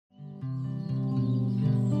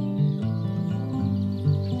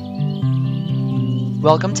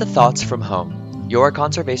Welcome to Thoughts from Home, your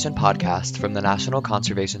conservation podcast from the National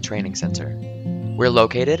Conservation Training Center. We're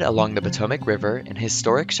located along the Potomac River in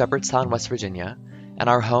historic Shepherdstown, West Virginia, and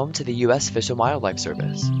are home to the U.S. Fish and Wildlife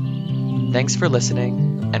Service. Thanks for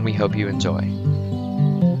listening, and we hope you enjoy.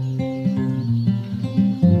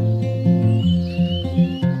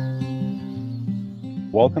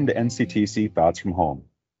 Welcome to NCTC Thoughts from Home.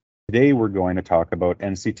 Today we're going to talk about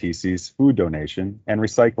NCTC's food donation and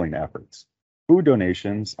recycling efforts. Food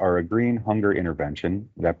donations are a green hunger intervention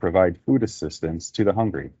that provide food assistance to the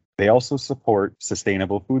hungry. They also support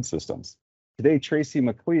sustainable food systems. Today, Tracy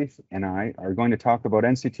McLeaf and I are going to talk about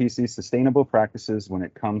NCTC's sustainable practices when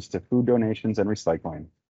it comes to food donations and recycling.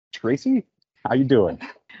 Tracy, how you doing?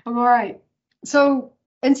 I'm all right. So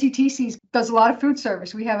NCTC does a lot of food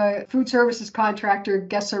service. We have a food services contractor,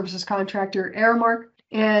 guest services contractor, Aramark.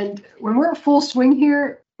 And when we're at full swing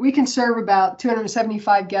here, we can serve about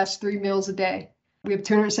 275 guests 3 meals a day. We have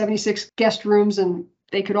 276 guest rooms and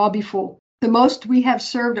they could all be full. The most we have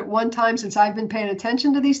served at one time since I've been paying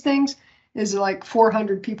attention to these things is like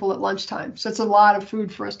 400 people at lunchtime. So it's a lot of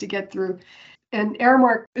food for us to get through. And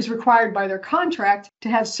Aramark is required by their contract to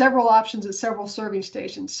have several options at several serving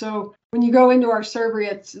stations. So when you go into our servery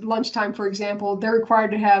at lunchtime, for example, they're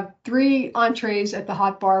required to have 3 entrees at the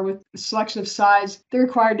hot bar with a selection of sides. They're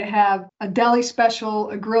required to have a deli special,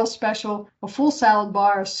 a grill special, a full salad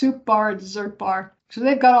bar, a soup bar, a dessert bar. So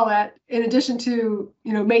they've got all that in addition to,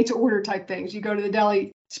 made to order type things. You go to the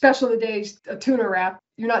deli, special of the days, a tuna wrap.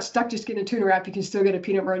 You're not stuck just getting a tuna wrap. You can still get a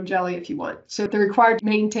peanut butter and jelly if you want. So they're required to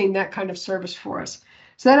maintain that kind of service for us.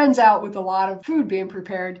 So that ends out with a lot of food being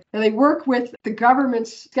prepared. And they work with the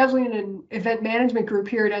government's scheduling and event management group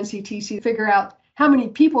here at NCTC to figure out how many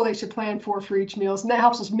people they should plan for each meal. And that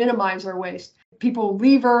helps us minimize our waste. People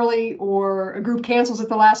leave early or a group cancels at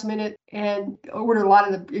the last minute and order a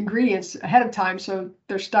lot of the ingredients ahead of time, so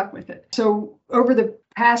they're stuck with it. So over the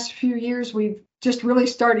past few years, we've just really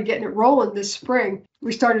started getting it rolling this spring.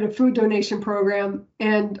 We started a food donation program,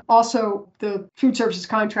 and also the food services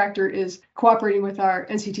contractor is cooperating with our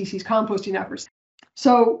NCTC's composting efforts.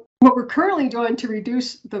 So what we're currently doing to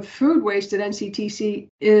reduce the food waste at NCTC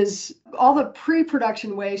is all the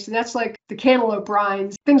pre-production waste, and that's like the cantaloupe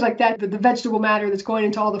rinds, things like that, the vegetable matter that's going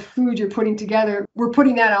into all the food you're putting together. We're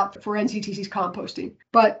putting that out for NCTC's composting.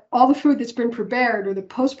 But all the food that's been prepared, or the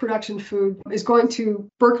post-production food, is going to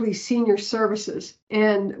Berkeley Senior Services.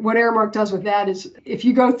 And what Aramark does with that is if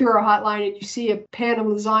you go through our hotline and you see a pan of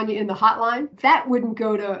lasagna in the hotline, that wouldn't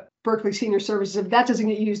go to Berkeley Senior Services. If that doesn't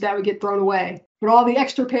get used, that would get thrown away. But all the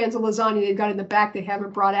extra pans of lasagna they've got in the back they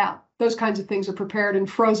haven't brought out. Those kinds of things are prepared and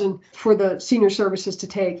frozen for the senior services to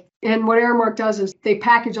take. And what Aramark does is they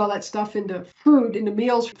package all that stuff into food, into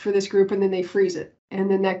meals for this group, and then they freeze it. And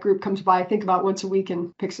then that group comes by, I think about once a week,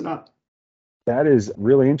 and picks it up. That is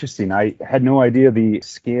really interesting. I had no idea the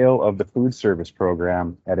scale of the food service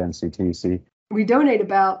program at NCTC. We donate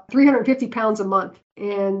about 350 pounds a month.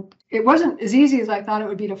 And it wasn't as easy as I thought it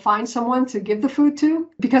would be to find someone to give the food to,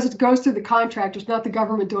 because it goes through the contractors, not the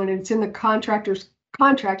government doing it. It's in the contractor's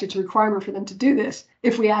contract. It's a requirement for them to do this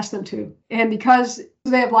if we ask them to. And because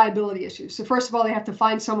they have liability issues. So first of all, they have to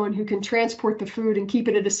find someone who can transport the food and keep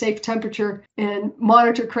it at a safe temperature and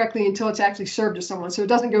monitor correctly until it's actually served to someone. So it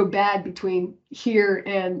doesn't go bad between here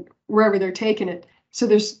and wherever they're taking it. So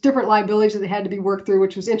there's different liabilities that they had to be worked through,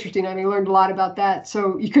 which was interesting. I learned a lot about that.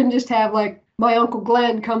 So you couldn't just have like my Uncle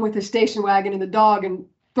Glenn come with his station wagon and the dog and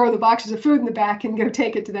throw the boxes of food in the back and go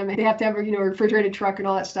take it to them. They have to have a refrigerated truck and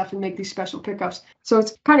all that stuff and make these special pickups. So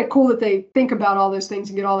it's kind of cool that they think about all those things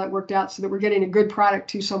and get all that worked out so that we're getting a good product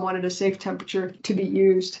to someone at a safe temperature to be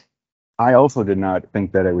used. I also did not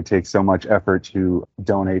think that it would take so much effort to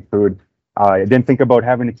donate food. I didn't think about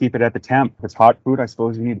having to keep it at the temp. It's hot food. I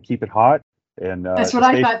suppose you need to keep it hot. And that's what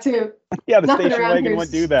I thought too. Yeah, the station wagon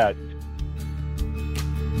wouldn't do that.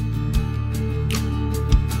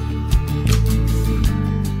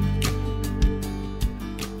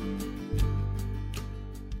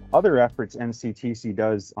 Other efforts NCTC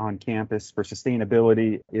does on campus for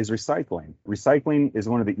sustainability is recycling. Recycling is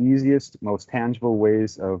one of the easiest, most tangible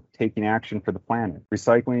ways of taking action for the planet.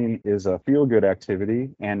 Recycling is a feel-good activity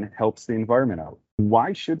and helps the environment out.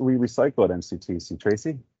 Why should we recycle at NCTC,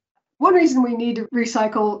 Tracy? One reason we need to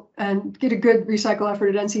recycle and get a good recycle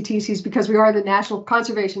effort at NCTC is because we are the National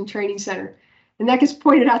Conservation Training Center. And that gets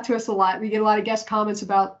pointed out to us a lot. We get a lot of guest comments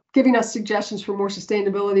about giving us suggestions for more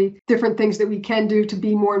sustainability, different things that we can do to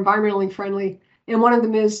be more environmentally friendly. And one of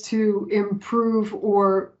them is to improve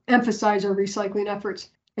or emphasize our recycling efforts.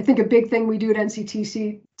 I think a big thing we do at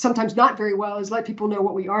NCTC, sometimes not very well, is let people know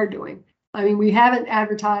what we are doing. I mean, we haven't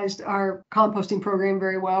advertised our composting program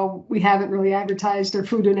very well. We haven't really advertised our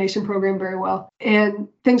food donation program very well. And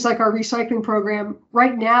things like our recycling program,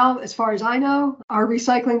 right now, as far as I know, our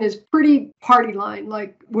recycling is pretty party line.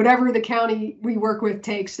 Like whatever the county we work with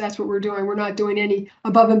takes, that's what we're doing. We're not doing any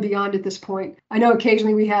above and beyond at this point. I know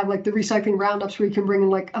occasionally we have like the recycling roundups where you can bring in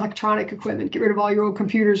like electronic equipment, get rid of all your old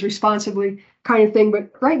computers responsibly kind of thing. But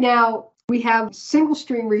right now, we have single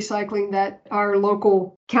stream recycling that our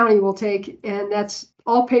local county will take, and that's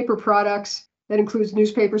all paper products. That includes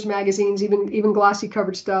newspapers, magazines, even glossy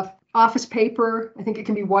covered stuff. Office paper, I think it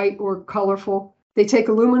can be white or colorful. They take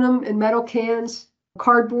aluminum and metal cans,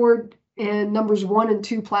 cardboard, and numbers 1 and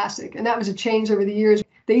 2 plastic. And that was a change over the years.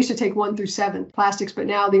 They used to take 1 through 7 plastics, but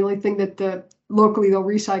now the only thing that locally they'll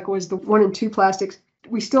recycle is the 1 and 2 plastics.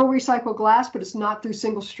 We still recycle glass, but it's not through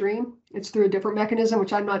single stream. It's through a different mechanism,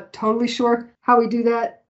 which I'm not totally sure how we do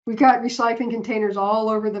that. We've got recycling containers all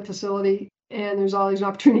over the facility, and there's always an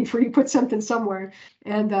opportunity for you to put something somewhere.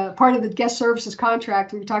 And part of the guest services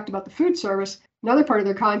contract, we talked about the food service. Another part of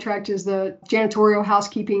their contract is the janitorial,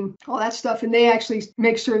 housekeeping, all that stuff. And they actually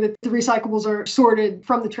make sure that the recyclables are sorted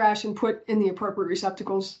from the trash and put in the appropriate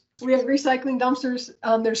receptacles. We have recycling dumpsters.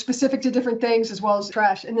 They're specific to different things as well as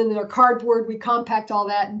trash. And then our cardboard, we compact all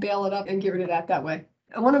that and bale it up and get rid of that way.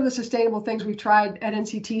 And one of the sustainable things we've tried at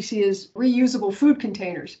NCTC is reusable food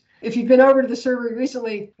containers. If you've been over to the server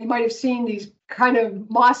recently, you might have seen these kind of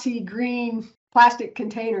mossy green plastic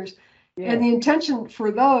containers. Yeah. And the intention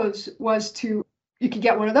for those was you could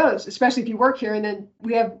get one of those, especially if you work here. And then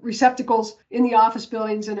we have receptacles in the office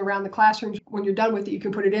buildings and around the classrooms. When you're done with it, you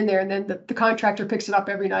can put it in there. And then the contractor picks it up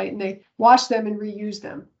every night and they wash them and reuse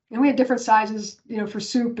them. And we have different sizes, for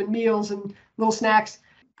soup and meals and little snacks.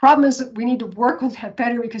 Problem is that we need to work on that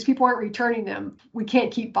better because people aren't returning them. We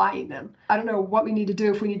can't keep buying them. I don't know what we need to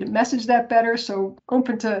do, if we need to message that better. So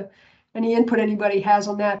open to any input anybody has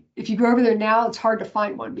on that. If you go over there now, it's hard to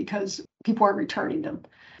find one because people aren't returning them.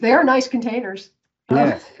 They are nice containers.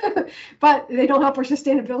 Yeah. But they don't help our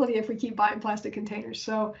sustainability if we keep buying plastic containers.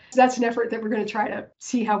 So that's an effort that we're going to try to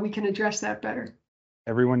see how we can address that better.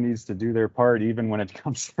 Everyone needs to do their part, even when it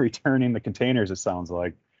comes to returning the containers, it sounds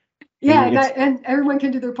like. Yeah, and everyone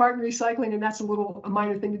can do their part in recycling, and that's a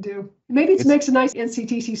minor thing to do. Maybe it makes a nice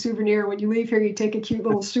NCTC souvenir. When you leave here, you take a cute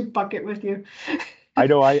little soup bucket with you. I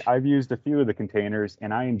know I've used a few of the containers,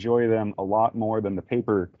 and I enjoy them a lot more than the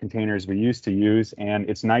paper containers we used to use. And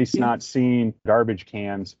it's nice not seeing garbage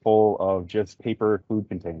cans full of just paper food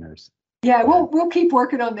containers. Yeah, we'll keep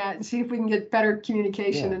working on that and see if we can get better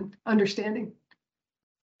communication and understanding.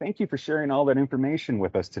 Thank you for sharing all that information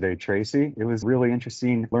with us today, Tracy. It was really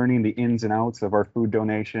interesting learning the ins and outs of our food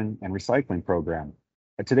donation and recycling program.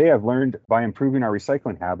 And today I've learned by improving our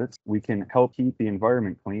recycling habits, we can help keep the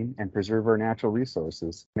environment clean and preserve our natural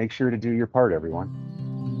resources. Make sure to do your part, everyone.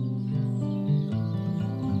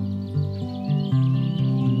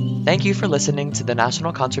 Thank you for listening to the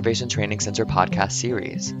National Conservation Training Center podcast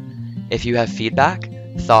series. If you have feedback,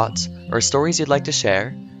 thoughts, or stories you'd like to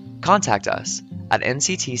share, contact us at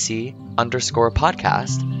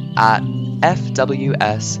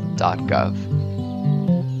nctc_podcast@fws.gov.